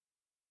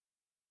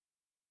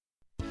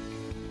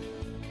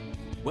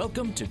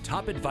Welcome to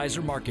Top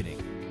Advisor Marketing,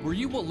 where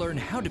you will learn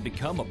how to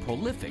become a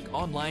prolific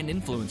online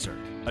influencer,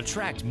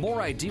 attract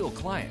more ideal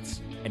clients,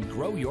 and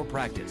grow your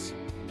practice.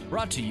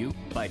 Brought to you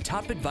by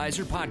Top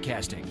Advisor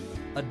Podcasting,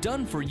 a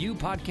done-for-you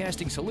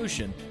podcasting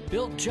solution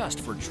built just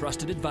for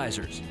trusted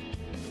advisors.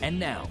 And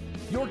now,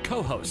 your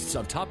co-hosts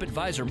of Top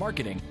Advisor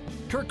Marketing,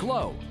 Kirk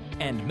Lowe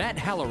and Matt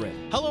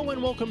Halloran. Hello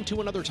and welcome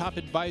to another Top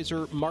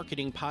Advisor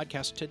Marketing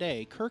podcast.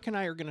 Today, Kirk and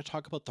I are going to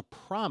talk about the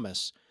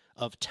promise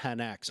of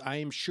 10X. I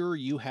am sure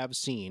you have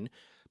seen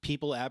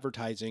people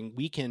advertising,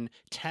 we can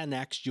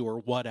 10X your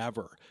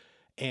whatever.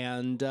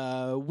 And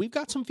we've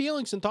got some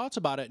feelings and thoughts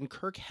about it. And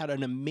Kirk had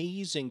an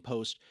amazing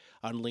post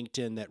on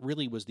LinkedIn that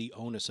really was the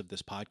onus of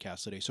this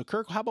podcast today. So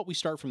Kirk, how about we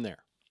start from there?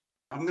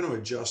 I'm going to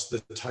adjust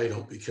the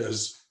title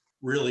because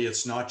really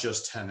it's not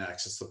just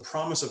 10X. It's the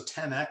promise of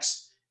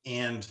 10X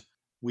and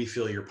we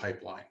fill your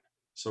pipeline.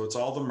 So it's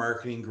all the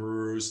marketing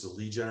gurus, the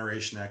lead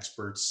generation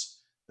experts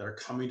that are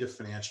coming to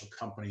financial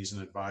companies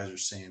and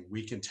advisors saying,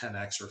 we can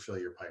 10X or fill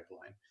your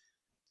pipeline.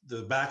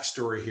 The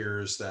backstory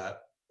here is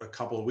that a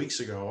couple of weeks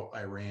ago,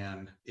 I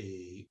ran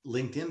a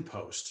LinkedIn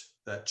post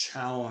that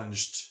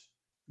challenged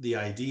the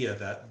idea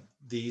that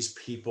these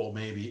people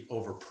may be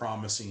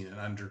over-promising and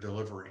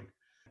under-delivering.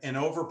 And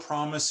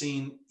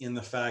over-promising in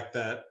the fact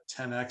that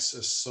 10X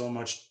is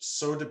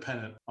so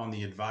dependent on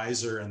the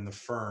advisor and the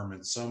firm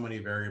and so many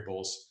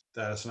variables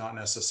that it's not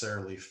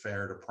necessarily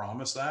fair to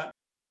promise that.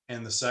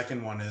 And the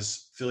second one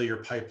is fill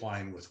your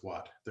pipeline with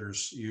what?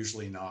 There's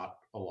usually not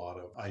a lot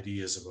of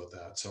ideas about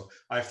that. So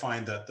I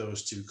find that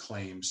those two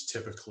claims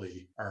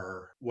typically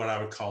are what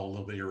I would call a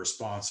little bit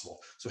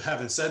irresponsible. So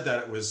having said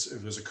that, it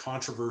was a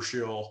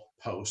controversial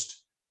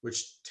post,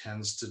 which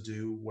tends to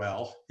do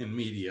well in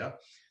media.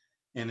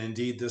 And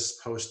indeed, this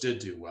post did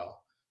do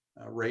well.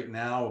 Right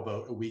now,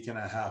 about a week and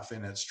a half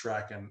in, it's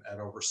tracking at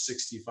over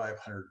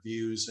 6,500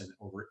 views and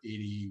over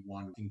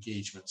 81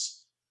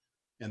 engagements.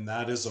 And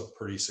that is a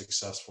pretty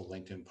successful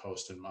LinkedIn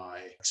post in my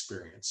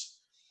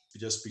experience,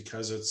 just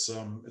because it's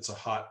a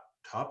hot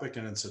topic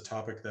and it's a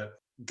topic that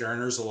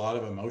garners a lot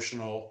of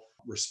emotional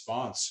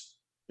response.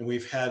 And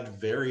we've had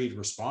varied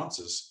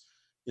responses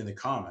in the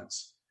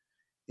comments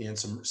and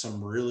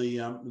some really,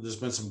 there's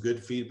been some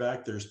good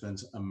feedback. There's been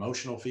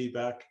emotional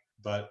feedback,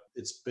 but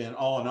it's been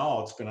all in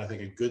all, it's been, I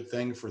think, a good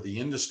thing for the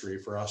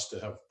industry for us to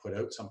have put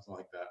out something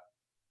like that.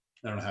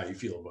 I don't know how you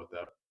feel about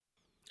that.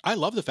 I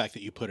love the fact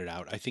that you put it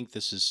out. I think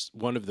this is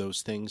one of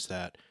those things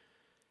that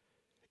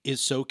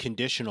is so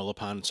conditional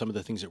upon some of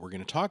the things that we're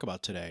going to talk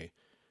about today.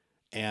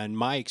 And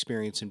my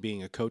experience in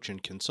being a coach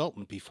and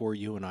consultant before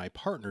you and I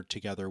partnered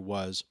together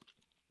was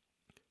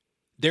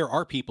there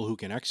are people who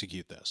can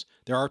execute this.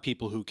 There are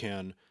people who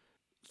can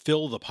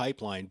fill the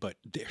pipeline, but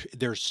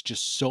there's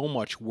just so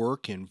much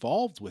work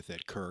involved with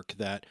it, Kirk,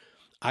 that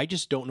I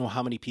just don't know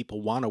how many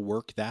people want to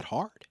work that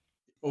hard.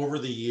 Over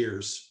the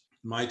years,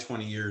 my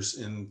 20 years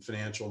in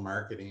financial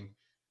marketing,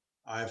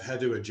 I've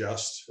had to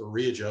adjust or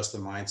readjust the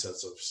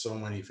mindsets of so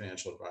many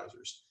financial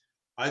advisors.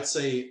 I'd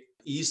say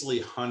easily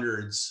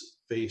hundreds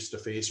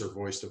face-to-face or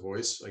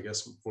voice-to-voice. I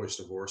guess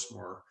voice-to-voice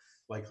more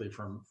likely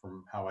from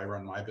how I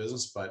run my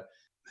business, but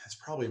it's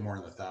probably more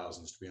in the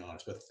thousands, to be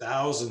honest, but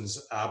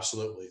thousands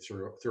absolutely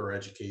through our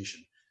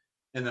education.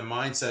 And the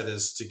mindset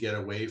is to get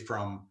away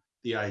from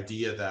the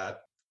idea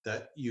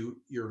that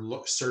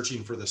you're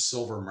searching for the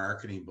silver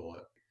marketing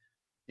bullet.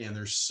 And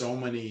there's so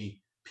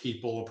many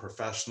people,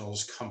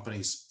 professionals,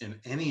 companies in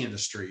any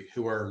industry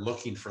who are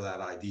looking for that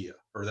idea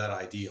or that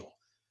ideal,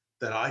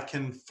 that I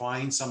can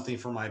find something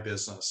for my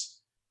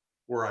business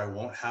where I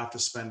won't have to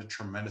spend a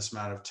tremendous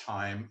amount of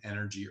time,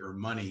 energy, or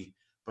money,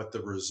 but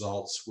the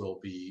results will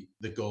be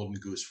the golden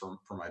goose for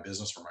my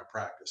business or my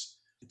practice.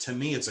 To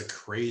me, it's a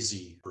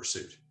crazy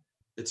pursuit.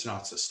 It's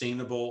not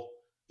sustainable.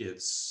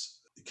 It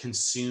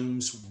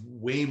consumes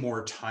way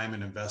more time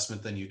and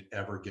investment than you'd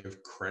ever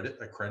give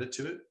credit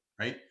to it.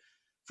 Right?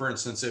 For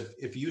instance,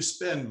 if you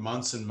spend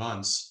months and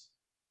months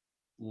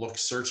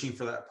searching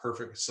for that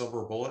perfect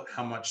silver bullet,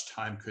 how much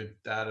time could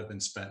that have been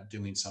spent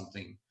doing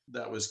something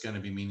that was going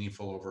to be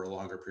meaningful over a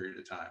longer period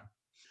of time?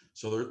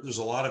 So there's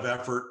a lot of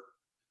effort,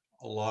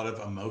 a lot of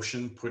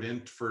emotion put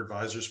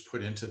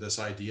into this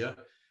idea.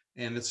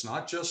 And it's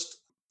not just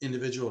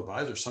individual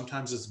advisors.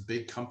 Sometimes it's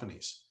big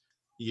companies.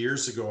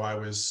 Years ago, I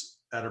was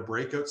at a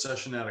breakout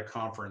session at a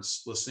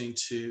conference listening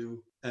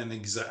to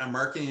a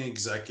marketing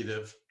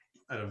executive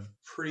at a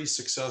pretty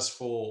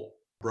successful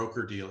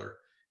broker dealer,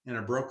 and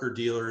a broker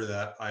dealer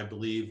that I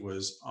believe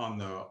was on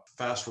the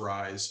fast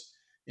rise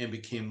and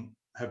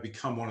have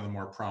become one of the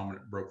more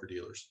prominent broker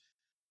dealers.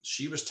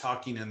 She was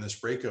talking in this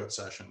breakout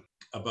session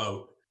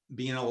about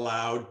being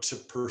allowed to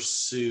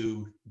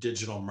pursue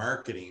digital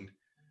marketing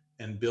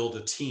and build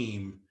a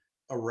team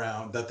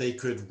around that they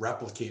could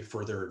replicate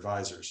for their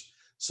advisors.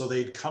 So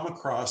they'd come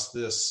across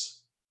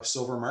this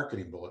silver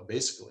marketing bullet,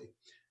 basically,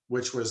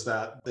 which was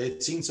that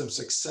they'd seen some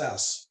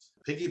success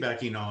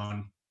piggybacking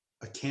on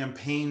a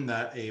campaign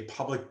that a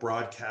public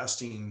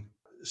broadcasting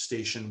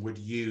station would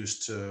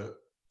use to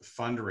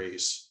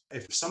fundraise.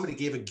 If somebody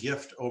gave a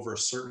gift over a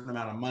certain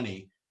amount of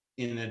money,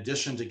 In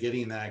addition to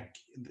giving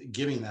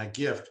that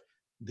gift,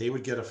 they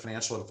would get a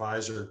financial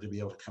advisor to be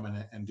able to come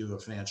in and do a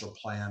financial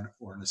plan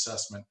or an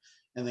assessment.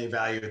 And they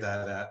value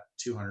that at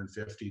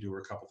 250 to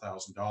a couple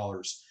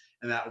 $1,000.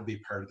 And that would be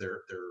part of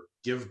their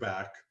give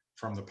back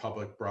from the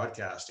public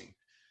broadcasting.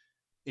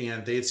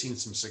 And they had seen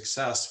some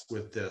success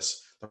with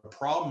this. The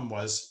problem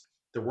was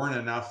there weren't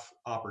enough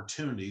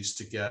opportunities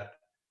to get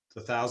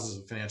the thousands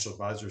of financial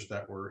advisors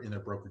that were in their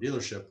broker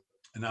dealership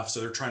enough. So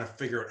they're trying to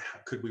figure out, how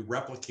could we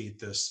replicate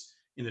this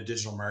in a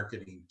digital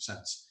marketing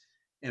sense?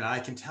 And I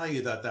can tell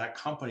you that that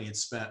company had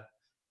spent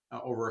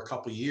over a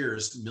couple of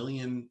years, $1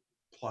 million+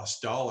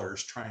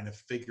 trying to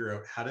figure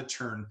out how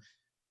to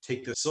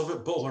take the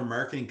Sylvan Bowler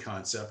marketing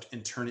concept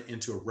and turn it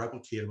into a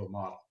replicatable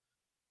model.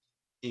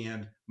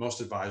 And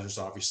most advisors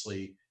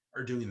obviously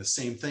are doing the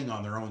same thing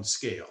on their own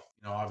scale.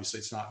 Obviously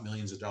it's not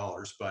millions of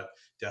dollars, but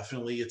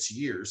definitely it's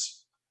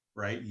years,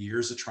 right?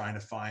 Years of trying to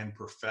find,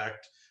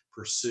 perfect,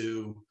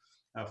 pursue,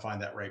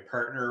 find that right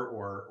partner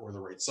or the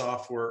right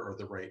software or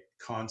the right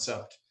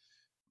concept.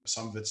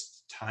 Some of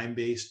it's time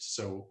based,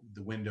 so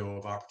the window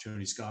of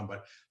opportunity is gone.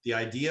 But the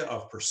idea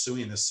of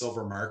pursuing the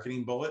silver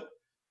marketing bullet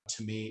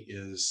to me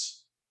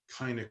is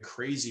kind of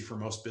crazy for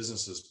most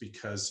businesses,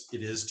 because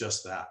it is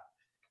just that.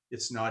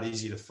 It's not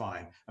easy to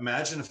find.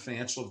 Imagine a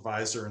financial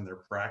advisor in their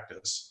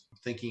practice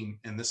thinking,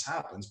 and this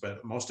happens,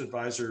 but most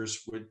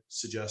advisors would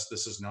suggest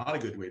this is not a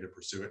good way to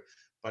pursue it.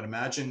 But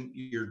imagine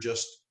you're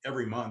just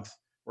every month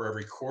or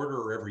every quarter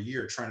or every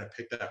year trying to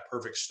pick that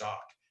perfect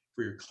stock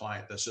for your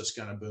client that's just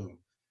going to boom.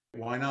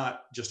 Why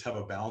not just have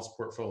a balanced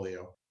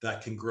portfolio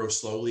that can grow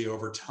slowly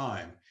over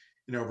time?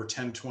 Over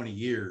 10, 20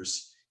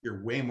 years,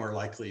 you're way more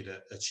likely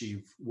to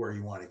achieve where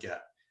you want to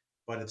get.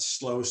 But it's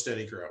slow,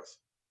 steady growth.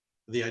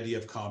 The idea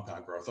of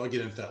compound growth. I'll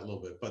get into that a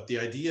little bit, but the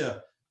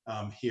idea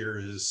here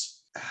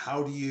is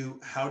how do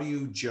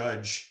you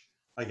judge,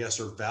 I guess,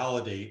 or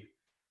validate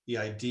the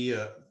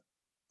idea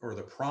or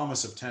the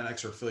promise of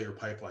 10x or fill your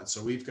pipeline?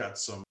 So we've got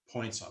some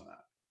points on that.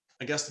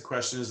 I guess the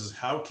question is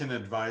how can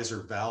an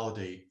advisor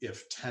validate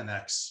if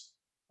 10x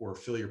or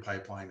fill your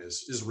pipeline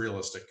is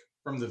realistic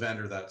from the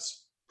vendor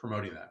that's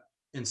promoting that?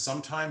 And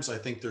sometimes I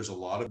think there's a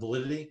lot of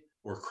validity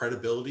or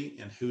credibility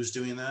in who's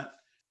doing that.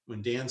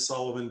 When Dan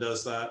Sullivan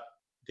does that,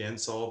 Dan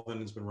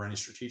Sullivan has been running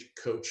Strategic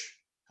Coach,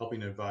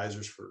 helping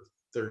advisors for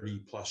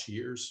 30+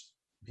 years.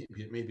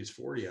 Maybe it's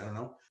 40, I don't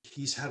know.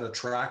 He's had a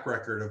track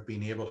record of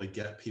being able to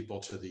get people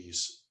to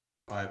these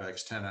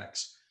 5x,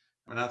 10x.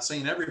 I'm not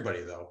saying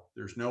everybody, though.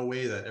 There's no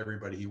way that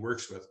everybody he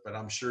works with, but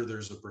I'm sure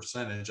there's a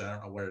percentage. I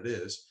don't know what it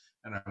is,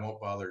 and I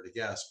won't bother to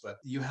guess. But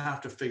you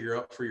have to figure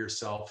out for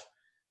yourself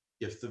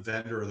if the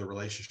vendor or the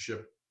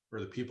relationship or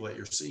the people that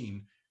you're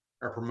seeing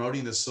are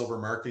promoting the silver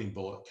marketing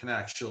bullet can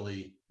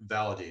actually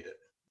validate it.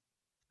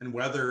 And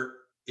whether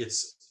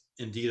it's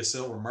indeed a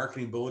silver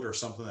marketing bullet or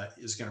something that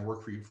is going to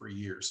work for you for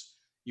years,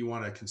 you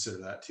want to consider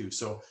that too.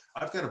 So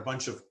I've got a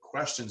bunch of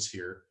questions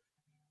here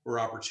or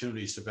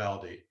opportunities to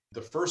validate.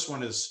 The first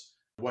one is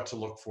what to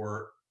look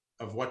for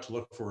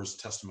is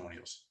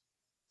testimonials.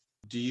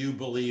 Do you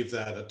believe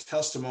that a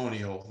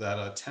testimonial that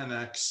a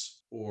 10x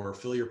or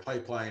fill your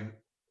pipeline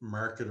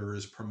marketer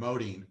is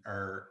promoting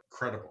are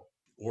credible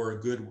or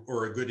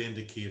a good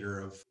indicator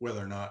of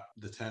whether or not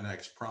the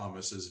 10x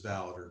promise is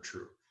valid or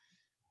true?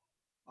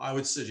 I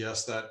would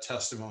suggest that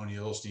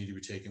testimonials need to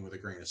be taken with a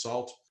grain of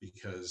salt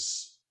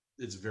because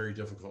it's very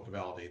difficult to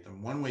validate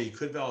them. One way you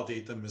could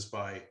validate them is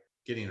by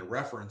getting a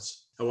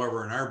reference.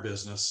 However, in our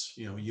business,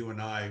 you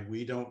and I,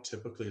 we don't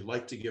typically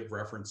like to give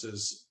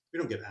references. We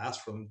don't get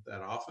asked for them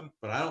that often,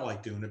 but I don't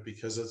like doing it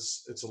because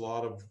it's a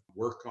lot of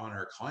work on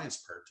our client's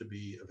part to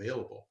be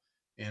available.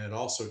 And it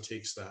also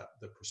takes the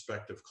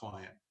prospective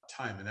client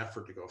time and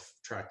effort to go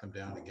track them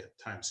down and get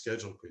time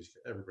scheduled because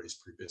everybody's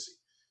pretty busy.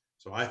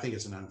 So I think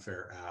it's an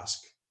unfair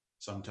ask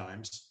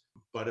sometimes,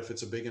 but if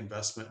it's a big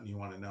investment and you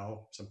want to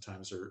know,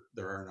 sometimes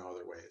there are no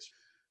other ways.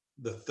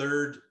 The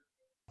third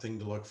thing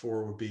to look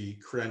for would be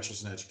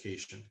credentials and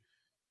education.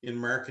 In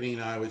marketing,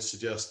 I would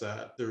suggest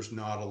that there's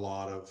not a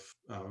lot of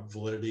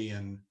validity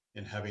in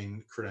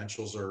having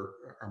credentials or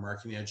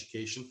marketing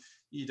education.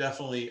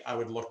 I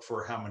would look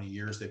for how many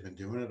years they've been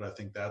doing it. I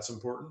think that's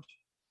important,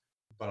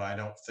 but I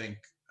don't think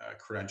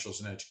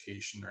credentials and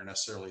education are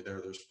necessarily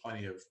there. There's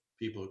plenty of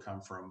people who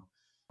come from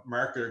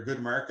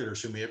good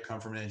marketers who may have come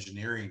from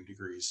engineering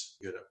degrees,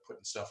 good at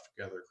putting stuff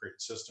together, creating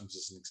systems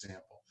as an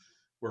example.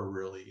 We're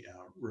really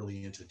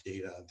into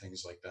data and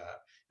things like that.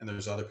 And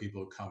there's other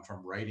people who come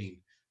from writing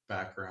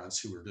backgrounds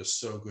who are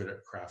just so good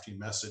at crafting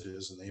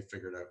messages and they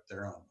figured out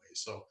their own way.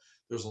 So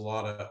there's a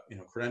lot of,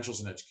 credentials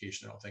and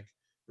education I don't think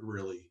would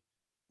really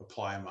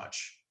apply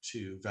much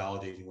to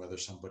validating whether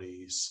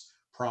somebody's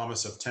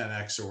promise of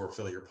 10x or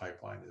fill your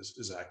pipeline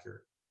is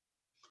accurate.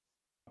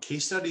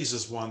 Case studies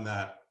is one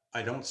that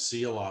I don't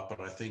see a lot,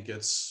 but I think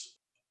it's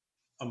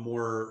a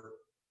more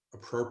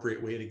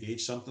appropriate way to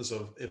gauge something.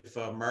 So if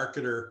a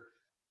marketer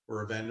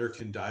or a vendor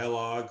can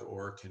dialogue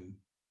or can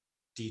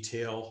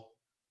detail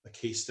a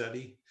case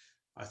study,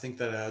 I think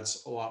that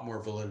adds a lot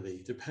more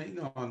validity depending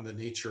on the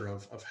nature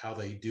of how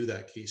they do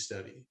that case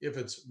study. If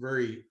it's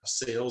very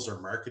sales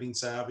or marketing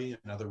savvy,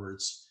 in other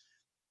words,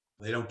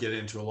 they don't get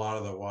into a lot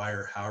of the why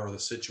or how or the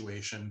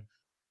situation,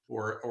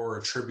 or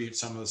attribute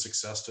some of the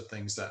success to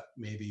things that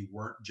maybe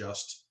weren't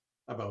just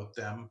about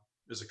them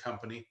as a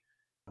company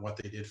and what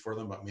they did for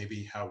them, but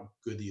maybe how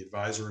good the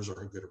advisors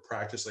or how good a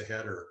practice they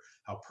had or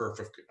how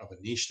perfect of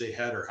a niche they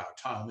had or how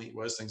timely it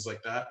was, things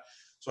like that.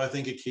 So I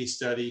think a case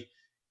study,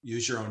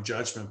 use your own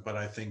judgment, but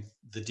I think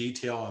the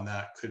detail on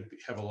that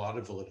have a lot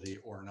of validity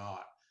or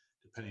not,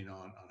 depending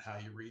on how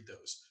you read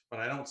those.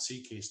 But I don't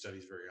see case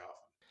studies very often.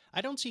 I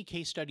don't see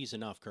case studies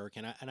enough, Kirk,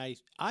 and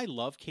I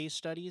love case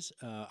studies.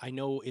 I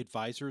know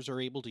advisors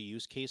are able to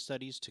use case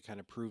studies to kind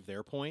of prove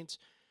their points.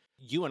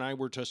 You and I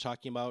were just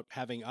talking about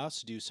having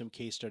us do some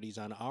case studies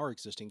on our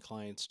existing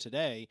clients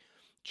today,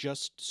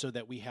 just so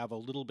that we have a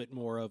little bit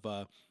more of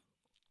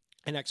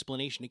an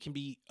explanation. It can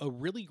be a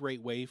really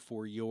great way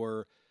for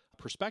your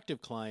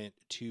prospective client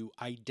to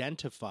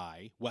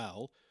identify,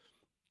 well,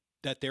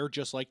 that they're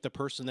just like the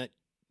person that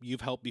you've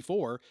helped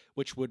before,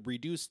 which would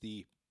reduce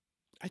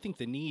I think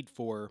the need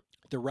for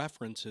the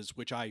references,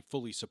 which I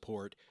fully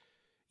support.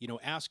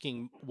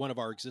 Asking one of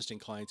our existing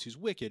clients who's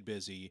wicked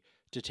busy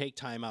to take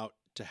time out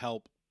to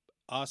help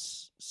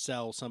us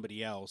sell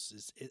somebody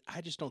else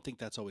I just don't think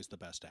that's always the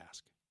best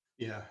ask.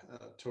 Yeah,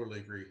 totally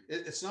agree.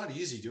 It's not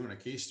easy doing a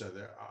case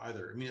study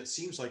either. I mean, it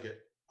seems like it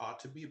ought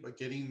to be, but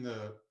getting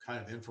the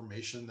kind of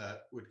information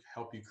that would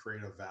help you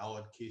create a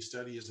valid case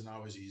study isn't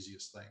always the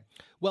easiest thing,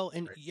 Well,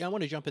 and right? yeah, I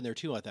want to jump in there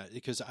too on that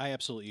because I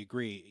absolutely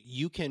agree.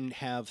 You can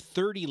have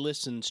 30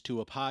 listens to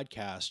a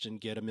podcast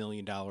and get $1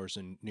 million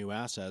in new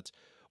assets,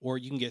 or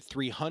you can get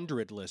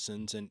 300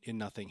 listens and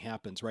nothing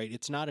happens, right?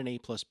 It's not an A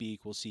plus B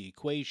equals C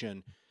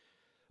equation,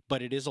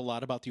 but it is a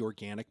lot about the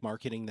organic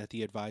marketing that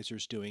the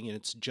advisor's doing. And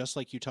it's just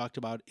like you talked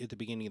about at the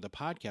beginning of the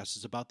podcast,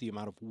 it's about the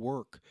amount of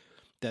work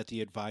that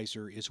the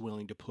advisor is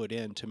willing to put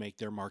in to make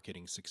their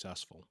marketing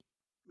successful.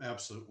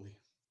 Absolutely.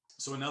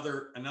 So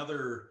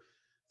another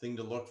thing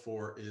to look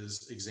for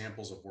is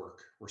examples of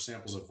work or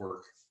samples of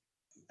work.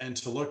 And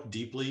to look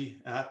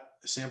deeply at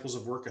samples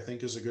of work, I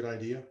think is a good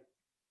idea.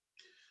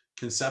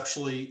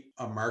 Conceptually,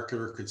 a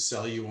marketer could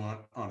sell you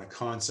on a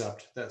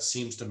concept that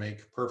seems to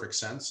make perfect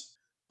sense.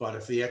 But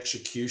if the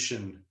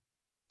execution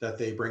that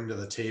they bring to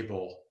the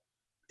table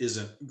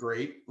isn't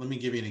great, let me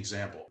give you an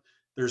example.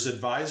 There's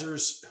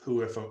advisors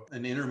who, if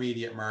an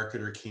intermediate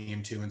marketer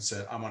came to and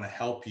said, I'm going to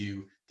help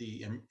you,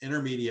 the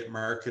intermediate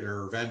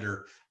marketer or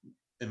vendor,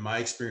 in my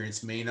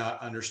experience, may not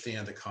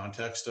understand the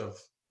context of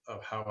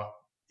how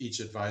each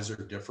advisor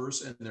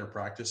differs in their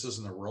practices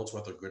and their worlds,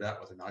 what they're good at,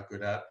 what they're not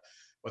good at,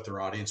 what their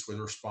audience would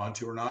respond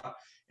to or not.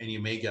 And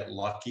you may get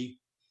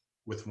lucky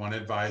with one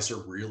advisor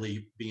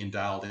really being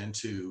dialed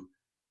into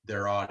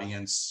their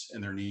audience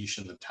and their niche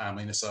and the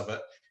timeliness of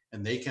it.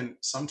 And they can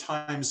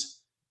sometimes,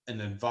 an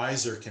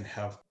advisor can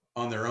have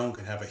on their own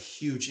can have a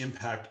huge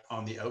impact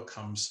on the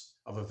outcomes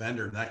of a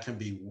vendor. And that can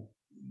be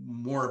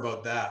more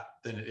about that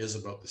than it is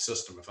about the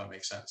system, if that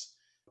makes sense.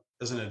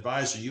 As an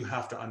advisor, you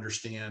have to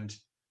understand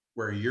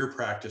where your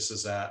practice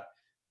is at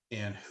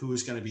and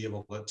who's going to be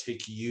able to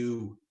take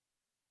you,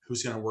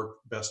 who's going to work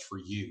best for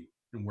you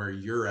and where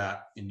you're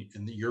at in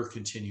your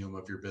continuum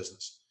of your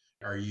business.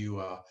 Are you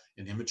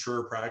an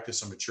immature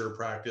practice, a mature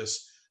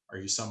practice? Are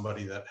you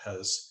somebody that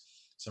has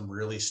some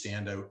really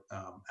standout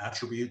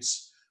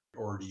attributes,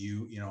 or do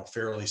you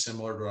fairly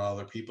similar to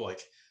other people?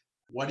 Like,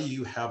 what do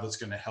you have that's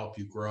going to help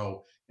you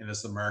grow, and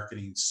is the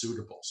marketing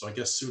suitable? So I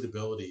guess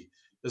suitability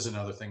is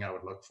another thing I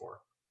would look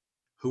for.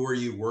 Who are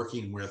you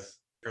working with?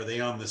 Are they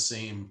on the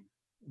same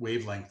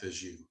wavelength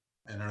as you?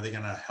 And are they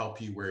going to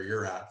help you where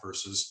you're at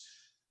versus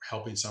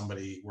helping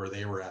somebody where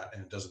they were at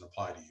and it doesn't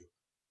apply to you?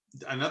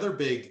 Another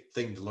big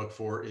thing to look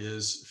for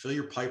is fill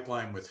your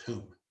pipeline with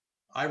whom.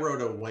 I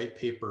wrote a white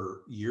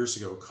paper years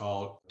ago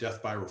called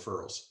Death by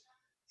Referrals.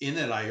 In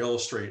it, I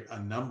illustrate a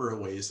number of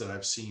ways that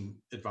I've seen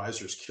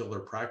advisors kill their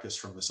practice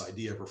from this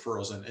idea of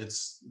referrals. And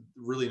it's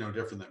really no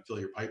different than fill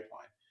your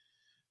pipeline.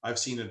 I've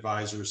seen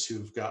advisors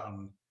who've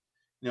gotten,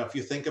 if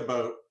you think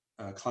about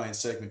client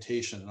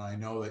segmentation, and I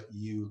know that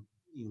you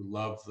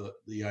love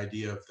the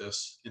idea of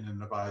this in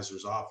an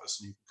advisor's office,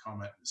 and you can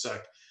comment in a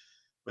sec,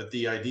 but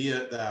the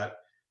idea that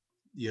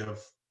you have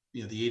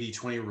the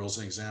 80-20 rule is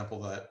an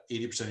example that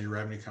 80% of your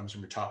revenue comes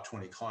from your top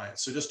 20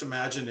 clients. So just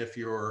imagine if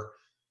your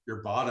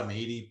bottom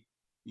 80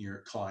 your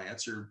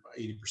clients, or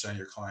 80% of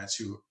your clients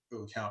who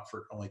account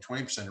for only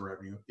 20% of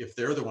revenue, if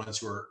they're the ones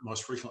who are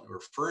most frequently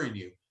referring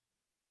you,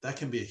 that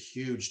can be a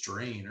huge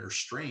drain or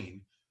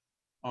strain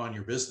on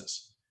your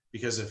business.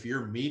 Because if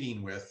you're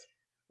meeting with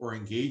or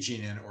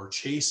engaging in or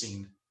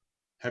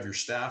have your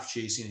staff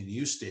chasing and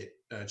you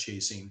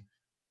chasing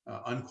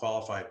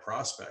unqualified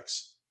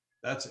prospects,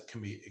 that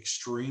can be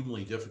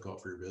extremely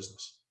difficult for your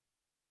business.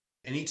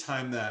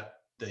 Anytime that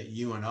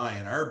you and I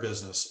in our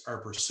business are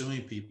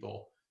pursuing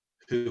people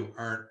who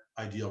aren't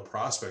ideal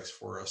prospects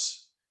for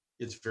us,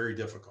 it's very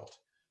difficult.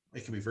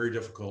 It can be very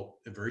difficult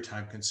and very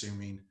time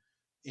consuming.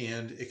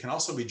 And it can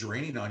also be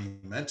draining on you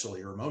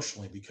mentally or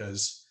emotionally,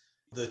 because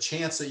The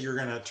chance that you're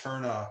going to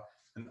turn a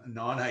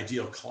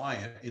non-ideal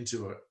client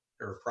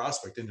or a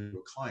prospect into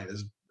a client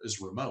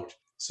is remote.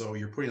 So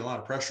you're putting a lot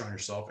of pressure on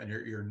yourself, and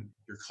your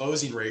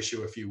closing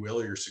ratio, if you will,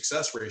 or your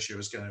success ratio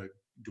is going to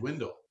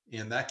dwindle.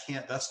 And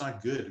that's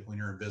not good when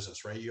you're in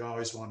business, right? You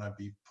always want to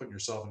be putting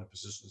yourself in a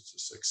position to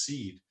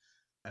succeed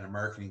in a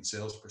marketing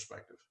sales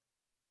perspective.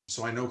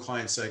 So I know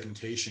client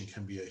segmentation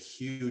can be a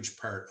huge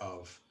part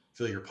of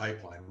fill your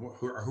pipeline.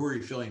 Who are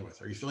you filling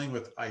with? Are you filling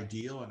with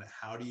ideal, and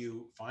how do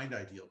you find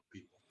ideal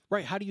people?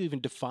 Right. How do you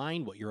even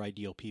define what your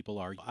ideal people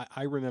are?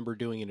 I remember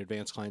doing an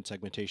advanced client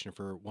segmentation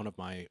for one of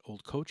my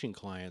old coaching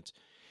clients,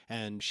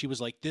 and she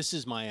was like, "This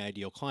is my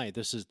ideal client.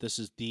 This is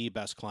the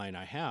best client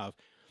I have."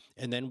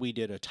 And then we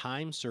did a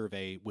time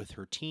survey with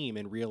her team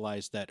and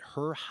realized that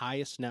her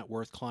highest net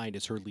worth client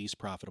is her least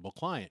profitable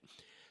client.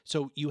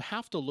 So you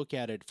have to look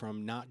at it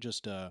from not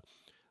just a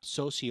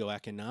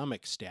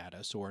socioeconomic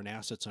status or an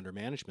assets under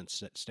management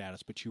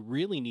status, but you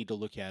really need to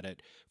look at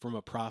it from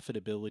a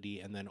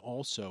profitability. And then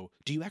also,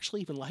 do you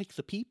actually even like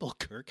the people,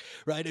 Kirk?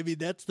 Right? I mean,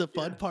 that's the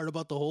fun part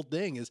about the whole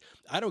thing is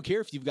I don't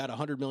care if you've got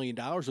 $100 million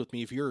with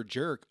me. If you're a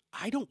jerk,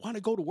 I don't want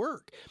to go to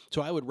work.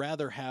 So I would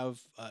rather have,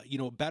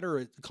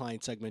 better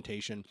client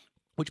segmentation,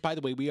 which, by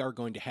the way, we are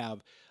going to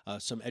have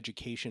some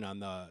education on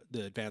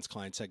the advanced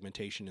client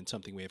segmentation and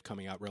something we have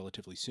coming out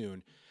relatively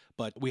soon.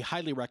 But we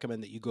highly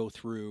recommend that you go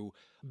through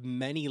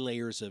many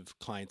layers of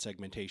client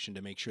segmentation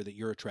to make sure that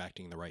you're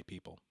attracting the right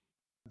people.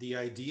 The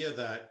idea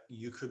that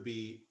you could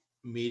be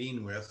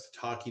meeting with,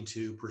 talking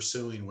to,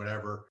 pursuing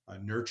whatever,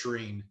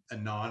 nurturing a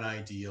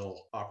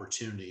non-ideal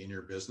opportunity in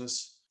your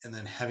business, and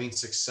then having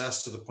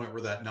success to the point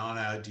where that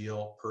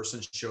non-ideal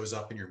person shows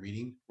up in your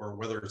meeting, or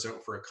whether it's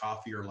out for a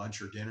coffee or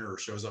lunch or dinner or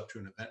shows up to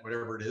an event,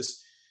 whatever it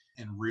is,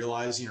 and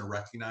realizing or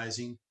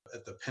recognizing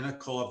at the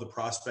pinnacle of the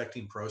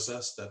prospecting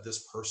process that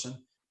this person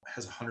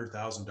has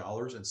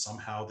 $100,000 and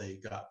somehow they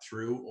got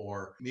through,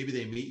 or maybe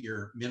they meet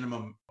your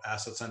minimum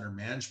assets under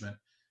management,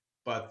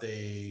 but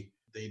they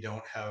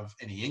don't have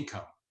any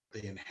income.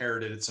 They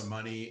inherited some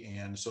money,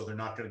 and so they're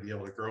not going to be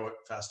able to grow it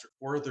faster,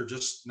 or they're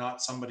just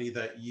not somebody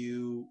that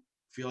you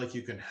feel like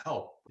you can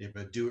help. They have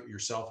a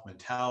do-it-yourself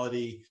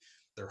mentality.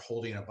 They're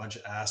holding a bunch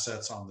of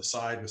assets on the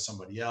side with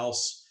somebody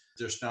else.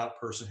 There's not a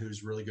person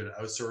who's really good at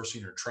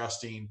outsourcing or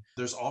trusting.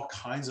 There's all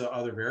kinds of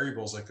other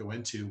variables that go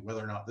into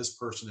whether or not this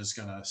person is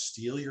going to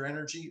steal your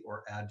energy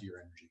or add to your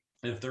energy.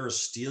 And if they're a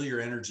steal your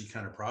energy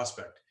kind of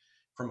prospect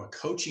from a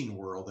coaching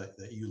world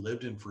that you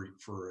lived in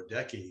for a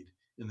decade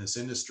in this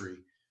industry,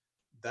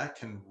 that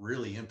can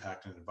really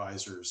impact an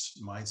advisor's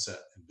mindset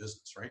and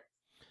business, right?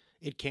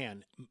 It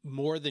can,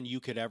 more than you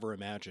could ever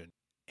imagine.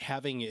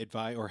 Having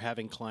advice or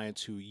having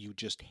clients who you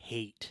just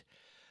hate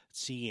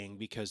seeing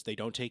because they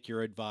don't take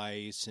your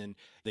advice and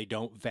they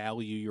don't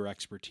value your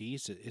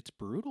expertise, it's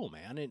brutal,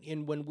 man.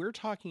 And when we're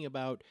talking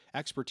about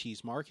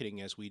expertise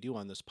marketing, as we do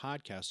on this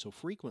podcast so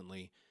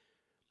frequently,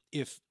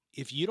 if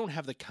you don't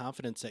have the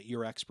confidence that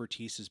your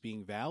expertise is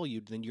being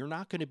valued, then you're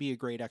not going to be a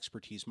great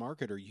expertise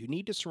marketer. You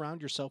need to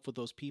surround yourself with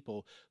those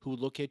people who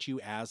look at you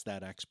as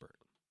that expert.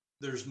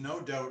 There's no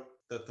doubt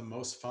that the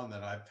most fun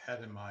that I've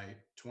had in my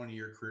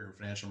 20-year career in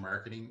financial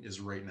marketing is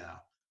right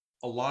now.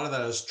 A lot of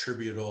that is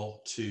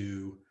attributable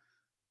to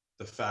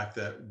the fact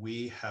that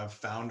we have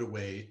found a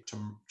way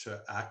to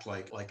act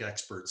like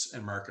experts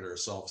and market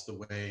ourselves the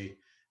way,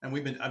 and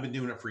I've been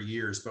doing it for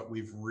years, but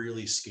we've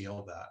really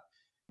scaled that.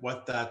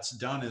 What that's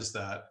done is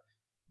that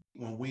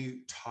when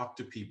we talk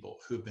to people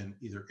who've been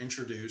either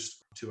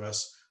introduced to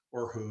us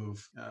or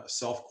who've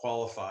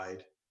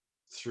self-qualified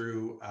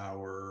through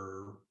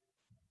our,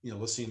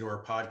 listening to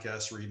our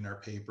podcasts, reading our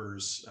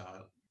papers,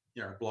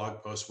 our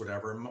blog posts,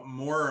 whatever,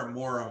 more and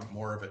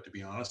more of it, to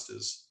be honest,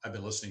 is I've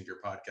been listening to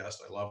your podcast.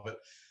 I love it.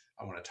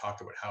 I want to talk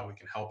about how we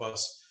can help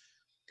us.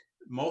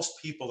 Most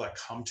people that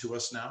come to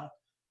us now,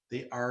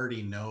 they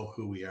already know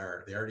who we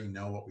are. They already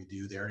know what we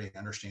do. They already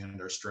understand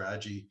our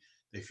strategy.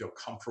 They feel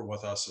comfortable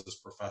with us as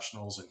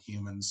professionals and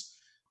humans.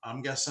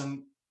 I'm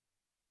guessing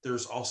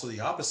there's also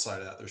the opposite side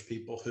of that. There's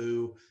people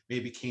who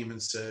maybe came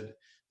and said,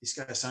 these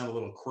guys sound a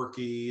little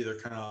quirky. They're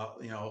kind of,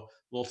 a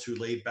little too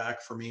laid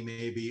back for me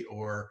maybe,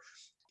 or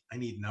I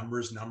need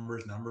numbers.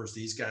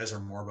 These guys are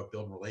more about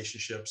building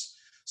relationships.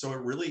 So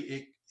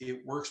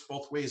it works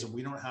both ways, and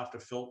we don't have to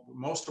filter.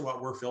 Most of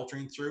what we're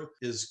filtering through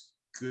is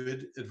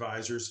good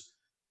advisors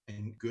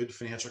and good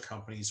financial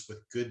companies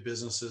with good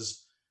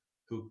businesses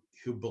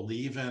who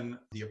believe in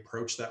the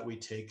approach that we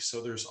take.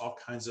 So there's all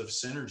kinds of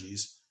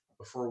synergies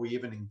before we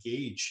even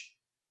engage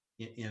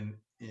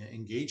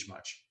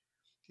much.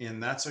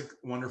 And that's a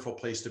wonderful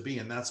place to be.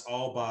 And that's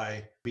all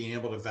by being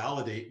able to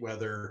validate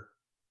whether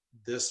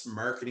this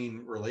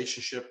marketing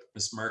relationship,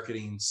 this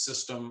marketing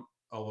system,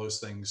 all those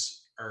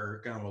things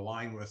are going to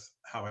align with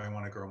how I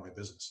want to grow my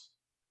business.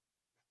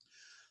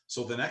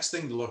 So the next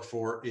thing to look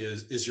for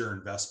is your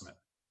investment.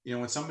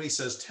 When somebody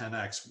says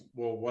 10X,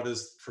 well,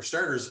 for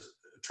starters,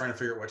 trying to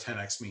figure out what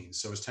 10X means.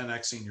 So is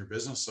 10Xing your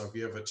business? So if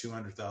you have a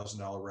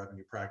 $200,000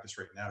 revenue practice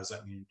right now, does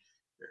that mean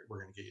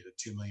we're going to get you to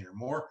 2 million or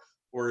more?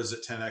 Or is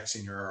it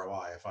 10Xing your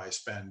ROI? If I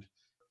spend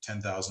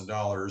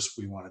 $10,000,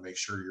 we want to make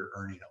sure you're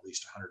earning at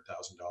least $100,000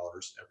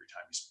 every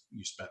time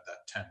you spend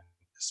that 10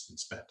 has been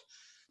spent.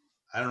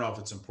 I don't know if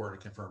it's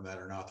important to confirm that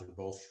or not.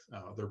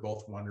 They're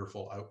both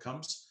wonderful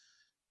outcomes,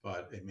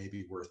 but it may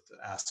be worth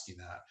asking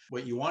that.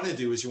 What you want to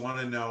do is you want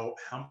to know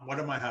what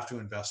do I have to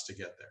invest to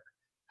get there?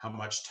 How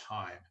much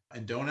time?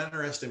 And don't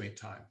underestimate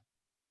time.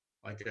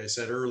 Like I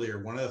said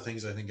earlier, one of the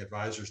things I think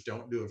advisors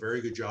don't do a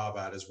very good job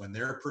at is when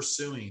they're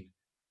pursuing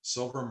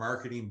silver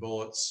marketing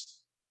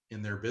bullets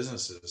in their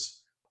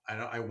businesses.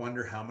 I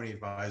wonder how many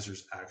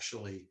advisors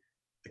actually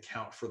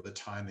account for the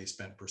time they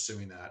spent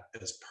pursuing that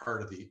as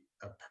part of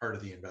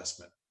the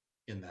investment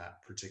in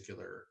that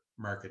particular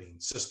marketing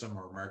system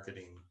or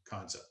marketing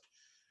concept.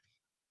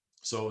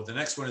 So the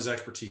next one is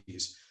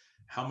expertise.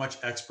 How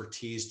much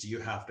expertise do you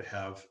have to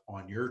have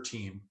on your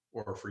team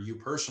or for you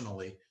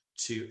personally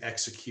to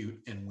execute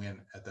and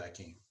win at that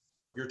game?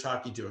 You're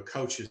talking to a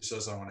coach who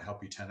says, I want to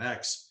help you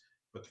 10X,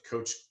 but the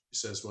coach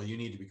says, well, you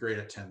need to be great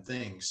at 10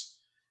 things.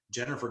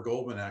 Jennifer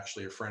Goldman,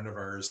 actually a friend of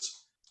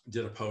ours,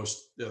 did a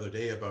post the other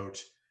day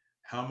about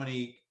how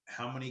many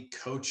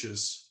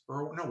coaches,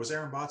 or no, it was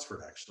Aaron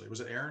Botsford actually.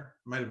 Was it Aaron?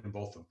 It might have been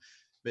both of them.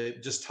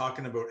 But just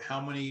talking about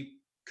how many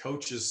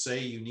coaches say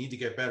you need to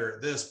get better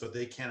at this, but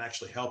they can't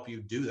actually help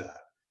you do that.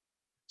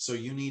 So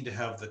you need to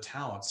have the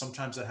talent.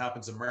 Sometimes that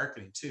happens in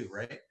marketing too,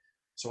 right?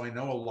 So I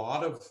know a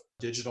lot of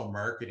digital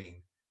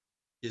marketing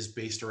is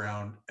based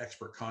around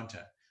expert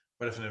content.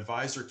 But if an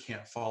advisor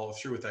can't follow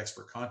through with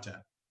expert content,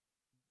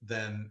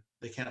 then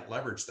they can't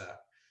leverage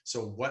that.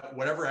 So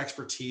whatever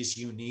expertise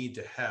you need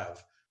to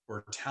have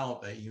or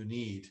talent that you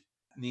need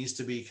needs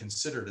to be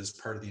considered as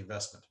part of the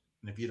investment.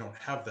 And if you don't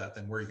have that,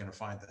 then where are you going to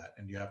find that?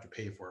 And you have to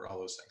pay for it, all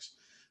those things.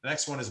 The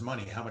next one is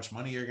money. How much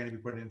money are you going to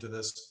be putting into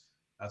this?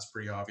 That's a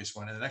pretty obvious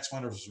one. And the next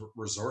one is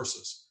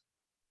resources.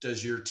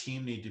 Does your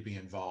team need to be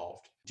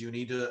involved? Do you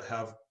need to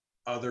have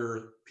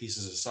other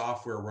pieces of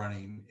software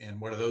running?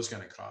 And what are those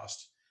going to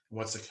cost? And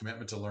what's the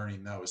commitment to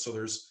learning those? So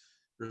there's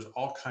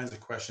all kinds of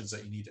questions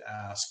that you need to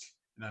ask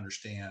and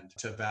understand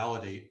to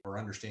validate or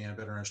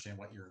better understand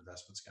what your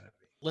investment's going to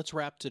be. Let's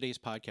wrap today's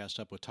podcast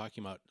up with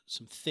talking about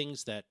some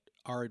things that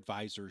our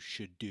advisors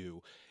should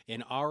do.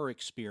 In our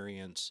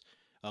experience,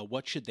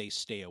 what should they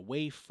stay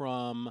away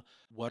from?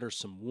 What are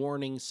some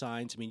warning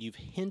signs? I mean, you've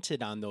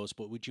hinted on those,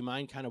 but would you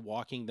mind kind of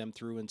walking them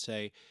through and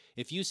say,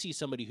 if you see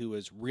somebody who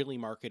is really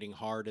marketing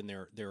hard and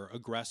they're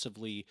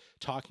aggressively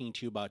talking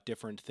to you about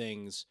different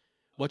things,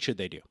 what should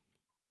they do?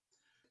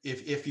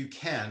 If you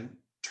can,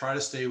 try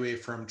to stay away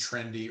from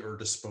trendy or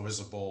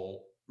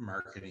disposable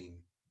marketing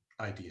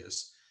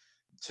ideas.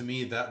 To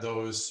me,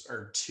 those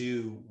are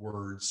two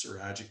words or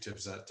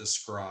adjectives that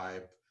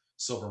describe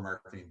silver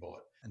marketing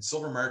bullet. And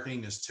silver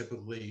marketing is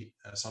typically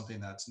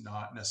something that's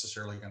not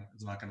necessarily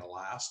going to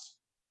last.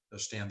 They'll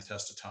stand the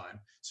test of time.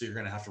 So you're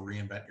going to have to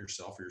reinvent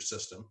yourself or your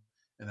system,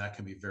 and that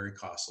can be very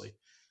costly.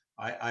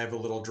 I have a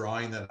little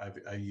drawing that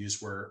I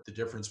use where the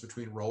difference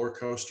between roller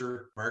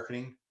coaster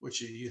marketing, which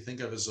you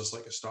think of as just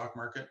like a stock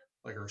market,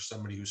 like or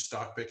somebody who's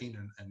stock picking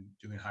and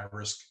doing high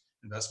risk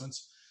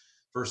investments,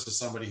 versus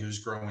somebody who's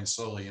growing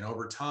slowly. And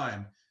over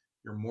time,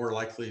 you're more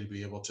likely to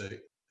be able to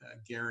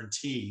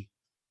guarantee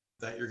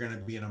that you're going to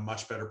be in a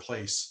much better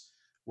place.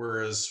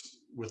 Whereas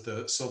with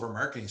the silver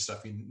marketing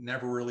stuff, you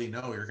never really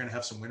know. You're going to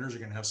have some winners, you're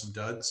going to have some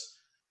duds,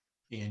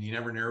 and you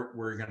never know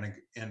where you're going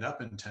to end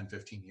up in 10,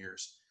 15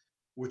 years,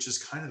 which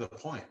is kind of the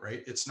point,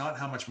 right? It's not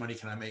how much money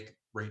can I make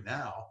right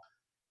now.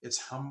 It's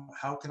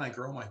how can I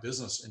grow my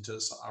business into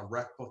a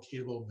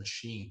replicatable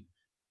machine?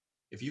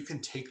 If you can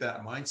take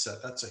that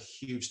mindset, that's a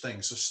huge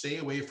thing. So stay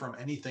away from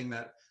anything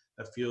that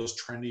feels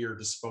trendy or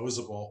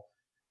disposable,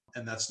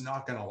 and that's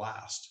not going to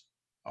last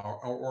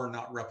or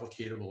not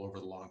replicatable over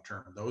the long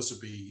term. Those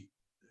would be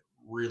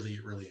really,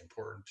 really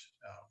important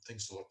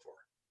things to look for.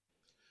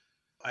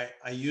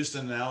 I used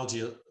an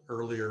analogy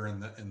earlier in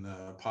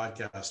the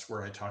podcast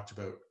where I talked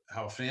about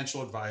how most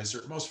financial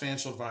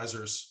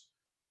advisors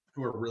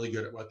who are really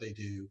good at what they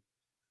do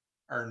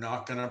are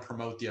not going to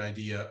promote the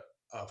idea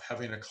of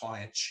having a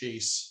client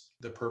chase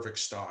the perfect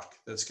stock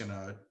that's going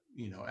to,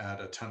 add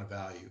a ton of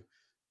value.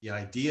 The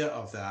idea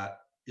of that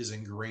is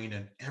ingrained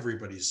in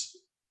everybody's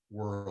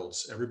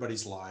worlds,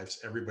 everybody's lives,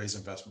 everybody's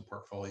investment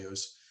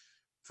portfolios.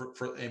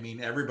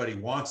 Everybody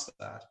wants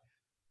that.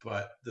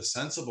 But the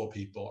sensible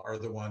people are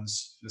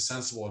the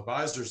sensible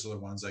advisors are the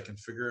ones that can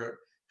figure out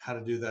how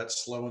to do that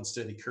slow and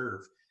steady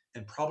curve.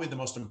 And probably the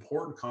most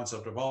important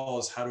concept of all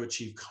is how to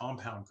achieve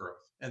compound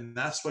growth. And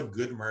that's what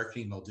good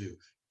marketing will do.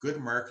 Good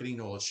marketing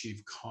will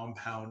achieve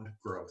compound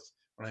growth.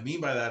 What I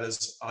mean by that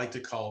is I like to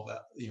call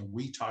that,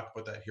 we talk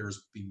about that here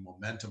as being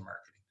momentum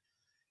marketing.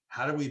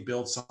 How do we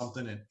build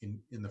something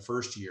in the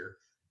first year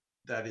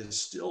that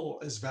is still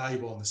as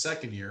valuable in the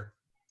second year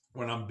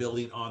when I'm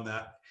building on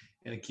that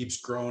and it keeps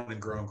growing and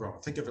growing and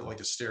growing? Think of it like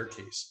a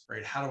staircase,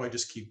 right? How do I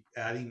just keep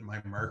adding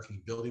my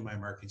marketing, building my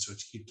marketing so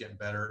it's keep getting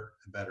better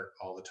and better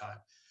all the time?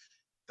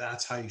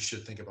 That's how you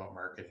should think about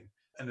marketing.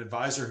 An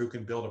advisor who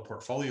can build a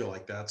portfolio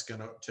like that's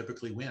going to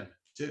typically win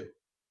too.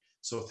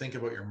 So think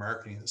about your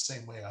marketing the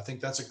same way. I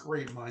think that's a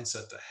great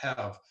mindset to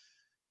have.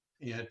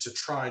 and to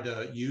try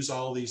to use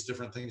all these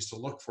different things to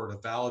look for, to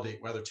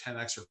validate whether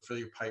 10X or fill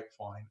your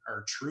pipeline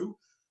are true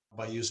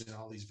by using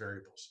all these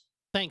variables.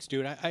 Thanks,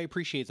 dude. I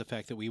appreciate the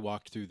fact that we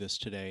walked through this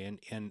today.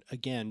 And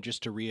again,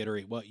 just to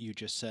reiterate what you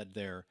just said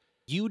there,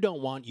 you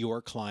don't want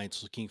your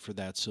clients looking for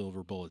that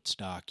silver bullet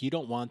stock. You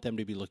don't want them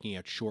to be looking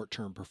at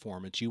short-term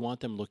performance. You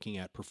want them looking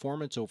at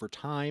performance over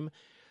time.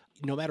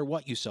 No matter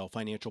what you sell,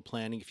 financial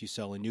planning, if you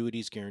sell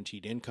annuities,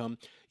 guaranteed income,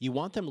 you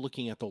want them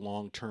looking at the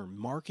long term.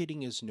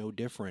 Marketing is no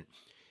different.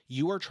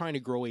 You are trying to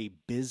grow a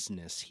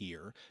business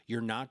here.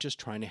 You're not just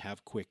trying to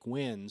have quick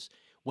wins.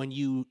 When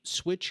you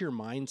switch your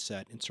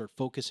mindset and start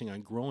focusing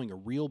on growing a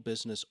real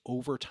business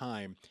over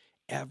time,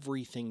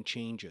 everything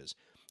changes.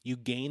 You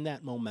gain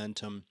that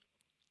momentum.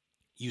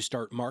 You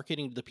start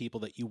marketing to the people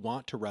that you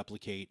want to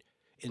replicate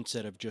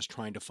instead of just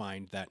trying to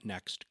find that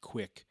next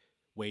quick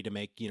way to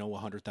make,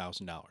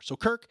 $100,000. So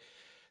Kirk,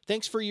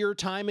 thanks for your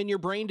time and your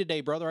brain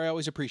today, brother. I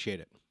always appreciate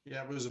it.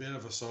 Yeah, it was a bit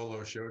of a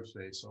solo show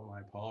today, so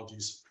my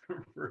apologies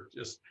for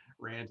just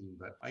ranting,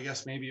 but I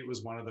guess maybe it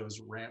was one of those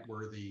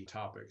rant-worthy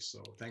topics.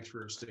 So thanks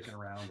for sticking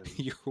around. And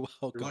you're welcome.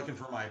 If you're looking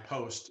for my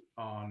post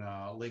on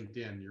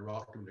LinkedIn, you're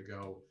welcome to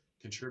go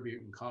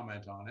contribute and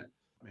comment on it.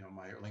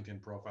 My LinkedIn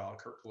profile,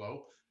 Kirk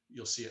Lowe,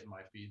 you'll see it in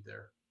my feed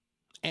there.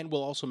 And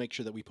we'll also make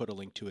sure that we put a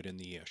link to it in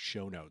the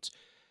show notes.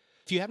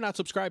 If you have not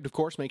subscribed, of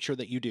course, make sure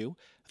that you do.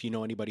 If you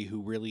know anybody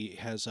who really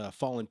has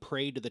fallen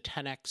prey to the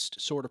 10X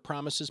sort of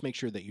promises, make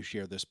sure that you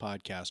share this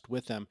podcast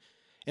with them.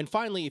 And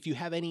finally, if you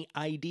have any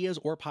ideas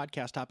or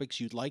podcast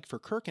topics you'd like for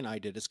Kirk and I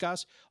to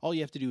discuss, all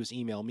you have to do is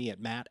email me at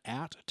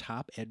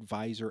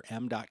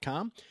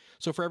matt@topadvisorm.com.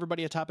 So for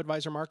everybody at Top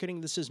Advisor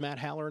Marketing, this is Matt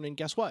Halloran, and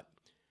guess what?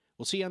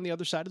 We'll see you on the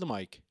other side of the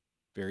mic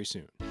very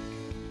soon.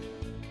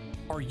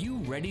 Are you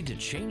ready to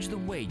change the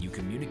way you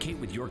communicate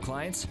with your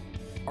clients?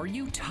 Are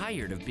you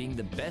tired of being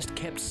the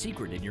best-kept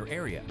secret in your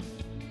area?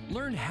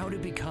 Learn how to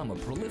become a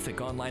prolific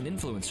online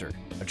influencer,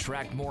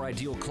 attract more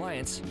ideal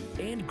clients,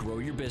 and grow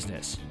your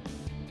business.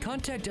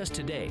 Contact us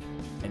today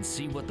and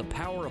see what the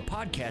power of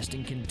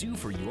podcasting can do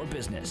for your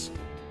business.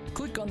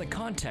 Click on the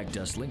Contact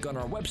Us link on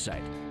our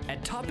website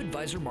at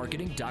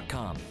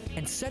topadvisormarketing.com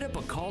and set up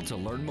a call to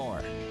learn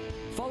more.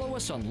 Follow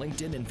us on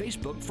LinkedIn and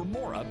Facebook for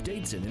more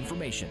updates and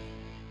information.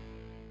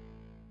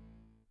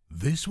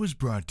 This was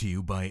brought to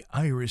you by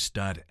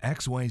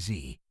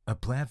Iris.xyz, a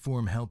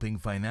platform helping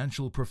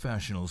financial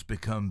professionals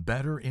become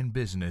better in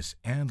business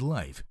and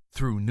life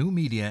through new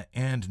media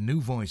and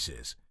new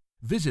voices.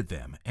 Visit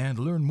them and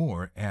learn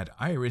more at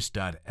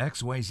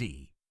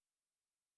Iris.xyz.